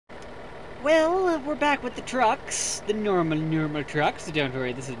Well, we're back with the trucks. The normal trucks. So don't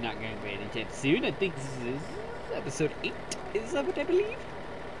worry, this is not going to be anytime soon. I think this is episode 8. Is that what I believe?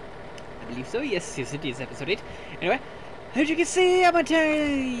 I believe so. Yes, it is episode 8. Anyway, as you can see, I'm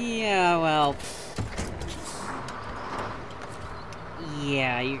yeah, well...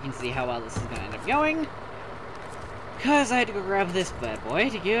 yeah, you can see how well this is going to end up going. Because I had to go grab this bad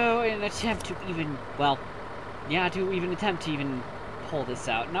boy to go and attempt to even, well, yeah, to even attempt to even pull this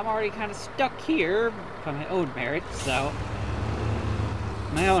out. And I'm already kind of stuck here by my own merit, so...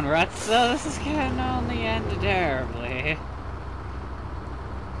 my own ruts, so this is going to only end terribly.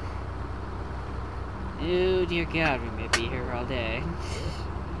 Oh dear God, we may be here all day.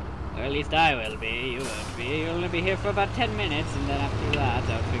 Or at least I will be, you won't be. You'll only be here for about 10 minutes, and then after that,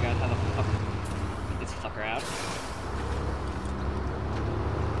 I'll figure out how the fuck get this fucker out.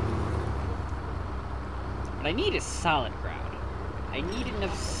 What I need is solid ground. I need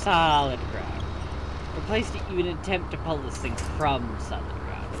enough solid ground. A place to even attempt to pull this thing from solid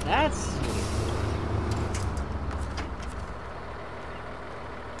ground. That's...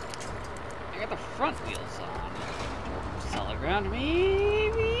 I got the front wheels on. Solid ground,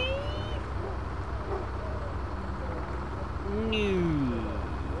 maybe? No.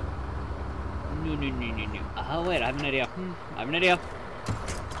 No. Oh, wait, I have an idea. I have an idea.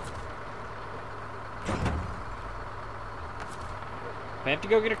 If I have to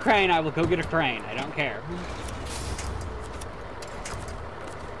go get a crane, I will go get a crane. I don't care.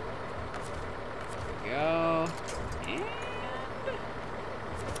 There we go. And...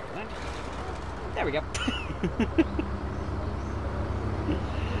 what? There we go.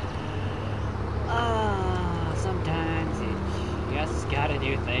 Sometimes you just gotta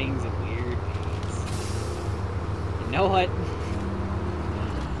do things in weird ways. You know what?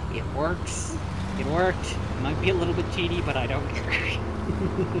 It works. It worked. It might be a little bit cheaty, but I don't care.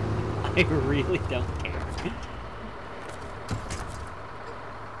 I really don't care.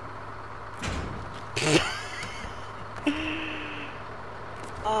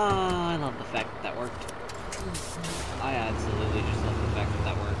 Oh, I love the fact that that worked. I absolutely just love the fact that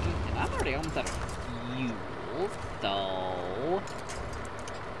that worked. And I'm already almost out of fuel, so...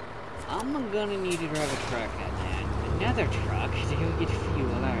 I'm gonna need to drive a truck and then another truck to go get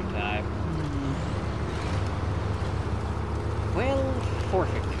fuel, aren't I? Well,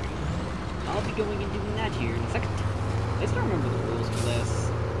 forfeit. I'll be going and doing that here in a second. I still remember the rules for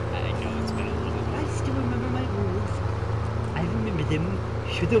this. I know it's been a little bit, but I still remember my rules. I remember them.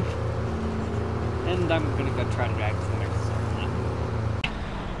 Shut up. And I'm gonna go try to drag this next one.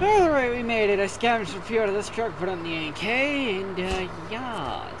 Alright, we made it. I scavenged a few out of this truck, put on the AK, and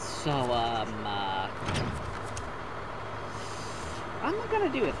yeah. So, I'm gonna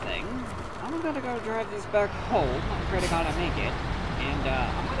do a thing. I'm gonna go drive this back home. I pray to God I make it. And,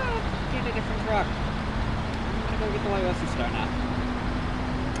 I'm gonna get a different truck. I'm gonna go get the White Western Star now.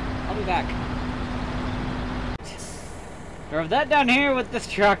 I'll be back. Drove that down here with this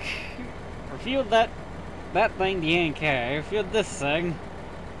truck. Refueled that thing, the AK. Refueled this thing.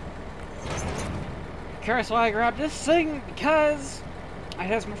 Curious why I grabbed this thing? Because it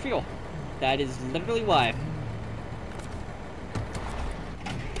has more fuel. That is literally why.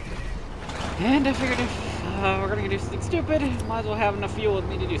 And I figured if we're gonna do something stupid, might as well have enough fuel with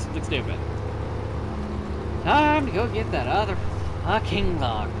me to do something stupid. Time to go get that other fucking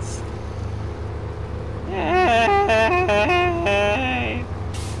logs. Hey!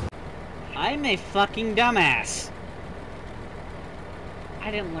 I'm a fucking dumbass.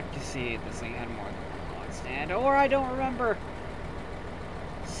 I didn't look to see if this thing had more than one log stand, or I don't remember.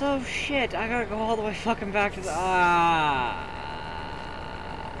 So shit, I gotta go all the way fucking back to the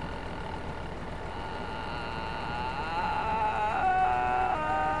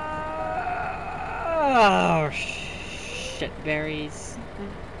oh, shit berries.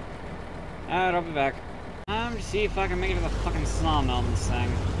 Alright, I'll be back. Time to see if I can make it to the fucking sawmill in this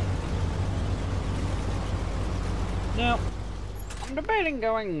thing. Nope. I'm debating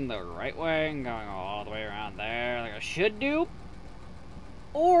going the right way and going all the way around there like I should do.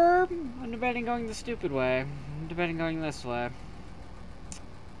 Or, I'm debating going the stupid way. I'm debating going this way.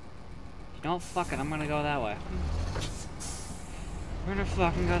 You know, fuck it, I'm gonna go that way. We're gonna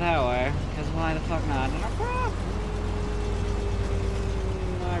fucking go that way, because why the fuck not? And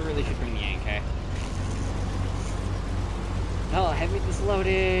I really should bring the AK. How heavy this load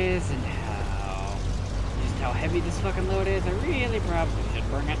is, and how heavy this fucking load is, I really probably should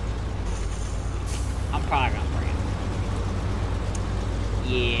bring it. I'm probably gonna bring it.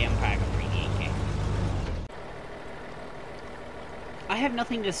 Yeah, I'm probably gonna bring the AK. I have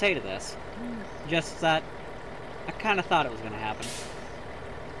nothing to say to this. Just that I kind of thought it was gonna happen.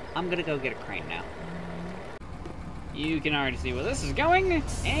 I'm gonna go get a crane now. You can already see where this is going,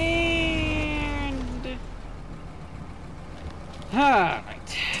 and...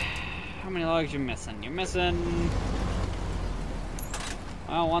 Alright. How many logs you missing? You're missing...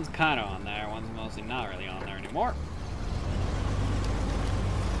 Well, one's kinda on there, one's mostly not really on there anymore.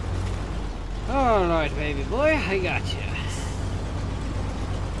 Alright, baby boy, I got you.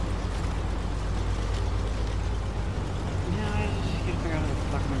 Now I just gotta figure out how the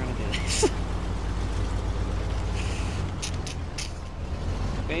fuck am I gonna do this.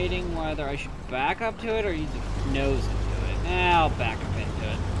 Debating whether I should back up to it or use the nose into it. I'll back up into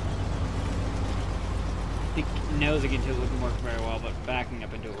it. I think nosing into it wouldn't work very well, but backing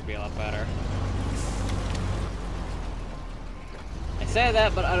up into it would be a lot better. I say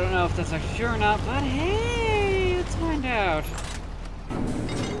that, but I don't know if that's actually true or not, but hey, let's find out.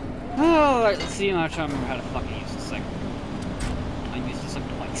 Alright, let's see how much I remember how to fucking use this thing. I used this like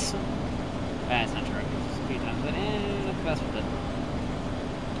twice. That's not true, I've used this a few times, but not the best with it.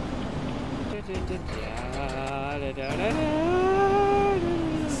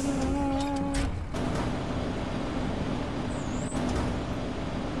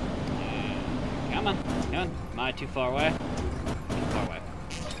 Come on, come on. Am I too far away? Too far away.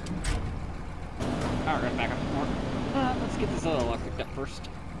 Alright, right back up more. Let's get this other lock picked up first.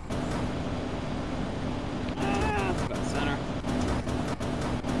 Let's go to the center.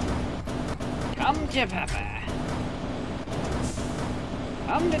 Come to Papa.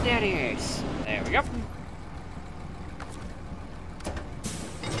 Come to Daddy Ace. There we go.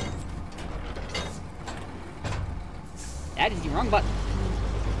 That is the wrong button.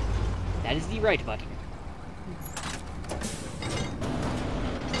 That is the right button.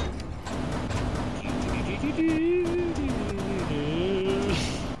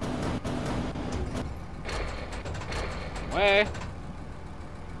 Where?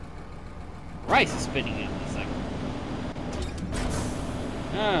 Rice is spinning in this thing.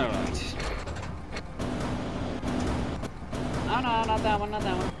 Alright. Oh no, not that one, not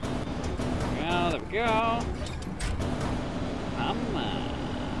that one. There we go. Come on.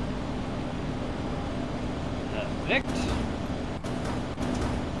 Perfect.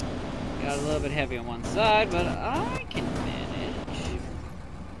 Got a little bit heavy on one side, but I can manage.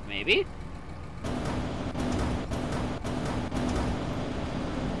 Maybe.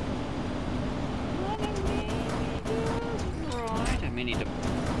 Right, I may need to...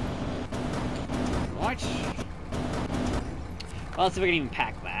 Right. Well, let's see if we can even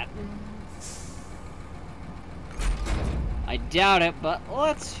pack that. I doubt it, but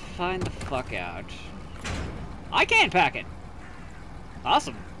let's find the fuck out. I can't pack it!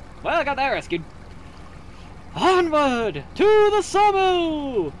 Awesome. Well, I got that rescued. Onward! To the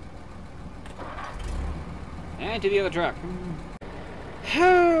sawmill! And to the other truck.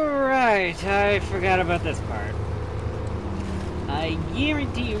 Alright, I forgot about this part. I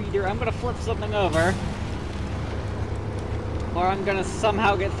guarantee you either I'm gonna flip something over, or I'm gonna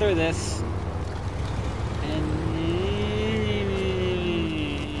somehow get through this. And...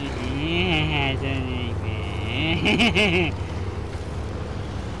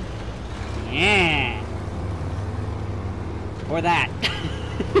 yeah. Or that.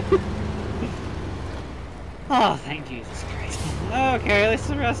 Oh, thank Jesus Christ. Okay, at least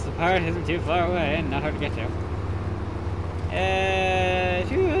the rest of the part isn't too far away and not hard to get to.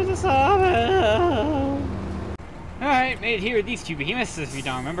 To the sawmill. Alright, made it here with these two behemoths. If you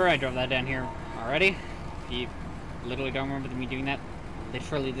don't remember, I drove that down here already. If you literally don't remember me doing that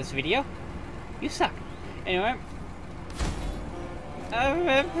literally this video, you suck. Anyway, I've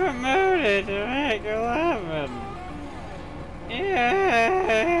been promoted to rank 11.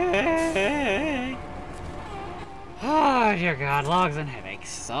 Yay! Oh dear God, logs and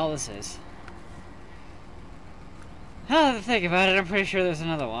headaches. That's all this is. Now that I think about it, I'm pretty sure there's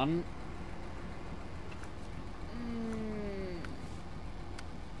another one.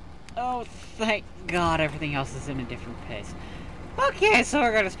 Oh, thank God, everything else is in a different pace. Okay, so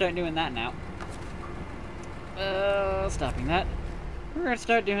we're gonna start doing that now. Stopping that. We're gonna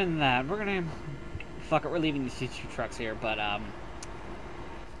start doing that. We're gonna... Fuck it, we're leaving these two trucks here, but,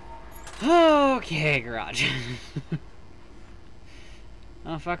 okay, garage.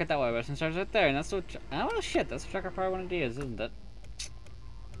 Oh, fuck it, that way button starts right there, and that's what... Oh, shit, that's what truck I probably want to use, isn't it?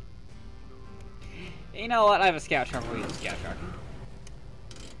 You know what, I have a scout truck, we'll use a scout truck.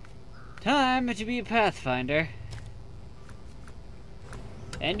 Time to be a pathfinder.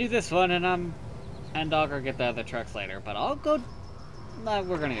 And do this one, and I'll go get the other trucks later, but I'll go...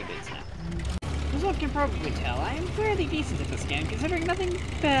 we're gonna go do this now. As one can probably tell, I am fairly decent at this game, considering nothing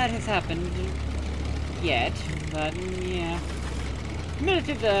bad has happened yet, but yeah. Made it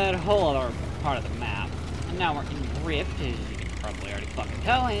to that whole other part of the map. And now we're in Rift, as you can probably already fucking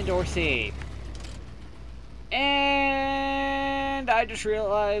tell, and or see. And I just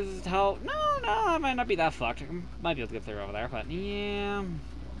realized how... No, I might not be that fucked. I might be able to get through over there, but yeah.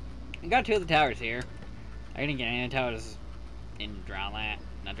 I got 2 of the towers here. I didn't get any of the towers in Drownland.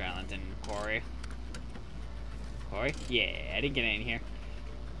 Not Drownlands, in Quarry. Quarry? Yeah, I didn't get any in here.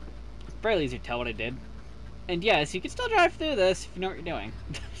 It's fairly easy to tell what I did. And yes, you can still drive through this if you know what you're doing.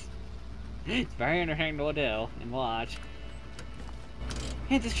 It's very entertaining to do and watch.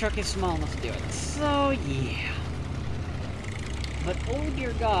 And this truck is small enough to do it. So, yeah. But, oh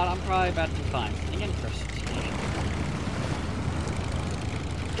dear God, I'm probably about to find something interesting.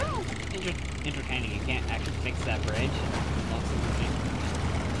 Oh, entertaining. You can't actually fix that bridge. Also,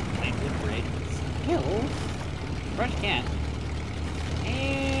 plain wood bridge. Still, bridge can't.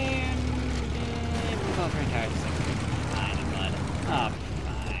 And move over entire fine and mud. Oh,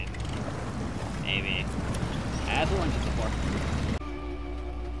 fine. Maybe. That's what one's before.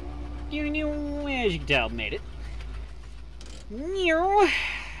 As you can tell, made it.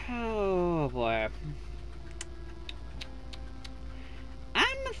 Oh boy.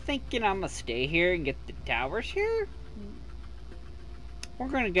 I'm thinking I'm gonna stay here and get the towers here. We're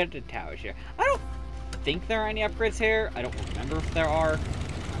gonna get the towers here. I don't think there are any upgrades here. I don't remember if there are.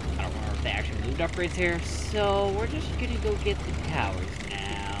 I don't remember if they actually moved upgrades here. So we're just gonna go get the towers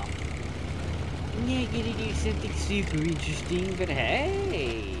now. Yeah, gonna do something super interesting, but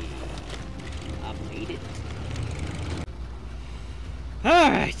hey. I made it.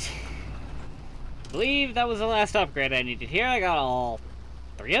 Alright. I believe that was the last upgrade I needed here. I got all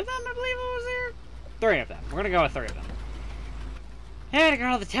 3 of them, I believe it was here. 3 of them. We're gonna go with 3 of them. And I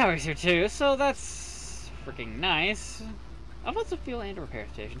got all the towers here too, so that's freaking nice. I've lots of fuel and a repair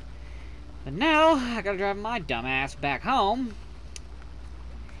station. But now, I gotta drive my dumb ass back home.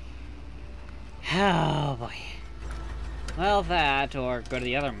 Oh boy. Well, that, or go to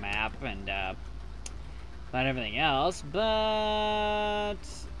the other map and, find everything else, but...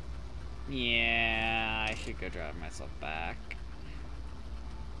 yeah, I should go drive myself back.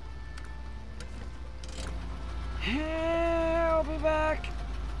 I'll be back!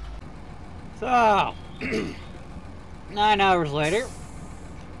 So, 9 hours later,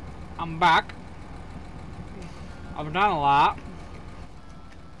 I'm back. I've done a lot,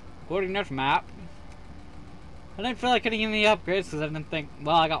 including this map. I didn't feel like getting any upgrades because I didn't think,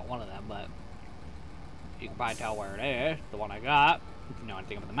 well, I got one of them, but you can probably tell where it is, the one I got, if you know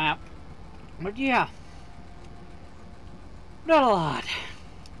anything about the map. But yeah, not a lot.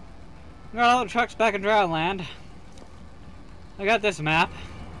 Got all the trucks back in Drownland. I got this map,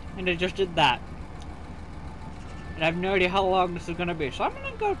 and I just did that. And I have no idea how long this is going to be, so I'm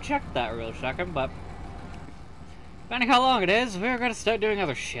going to go check that real second, but depending how long it is, we're going to start doing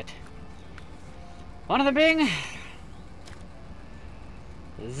other shit. One of them being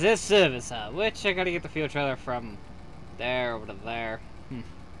this service hub, which I gotta get the fuel trailer from there over to there.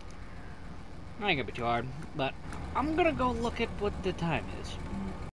 That ain't gonna be too hard, but I'm gonna go look at what the time is.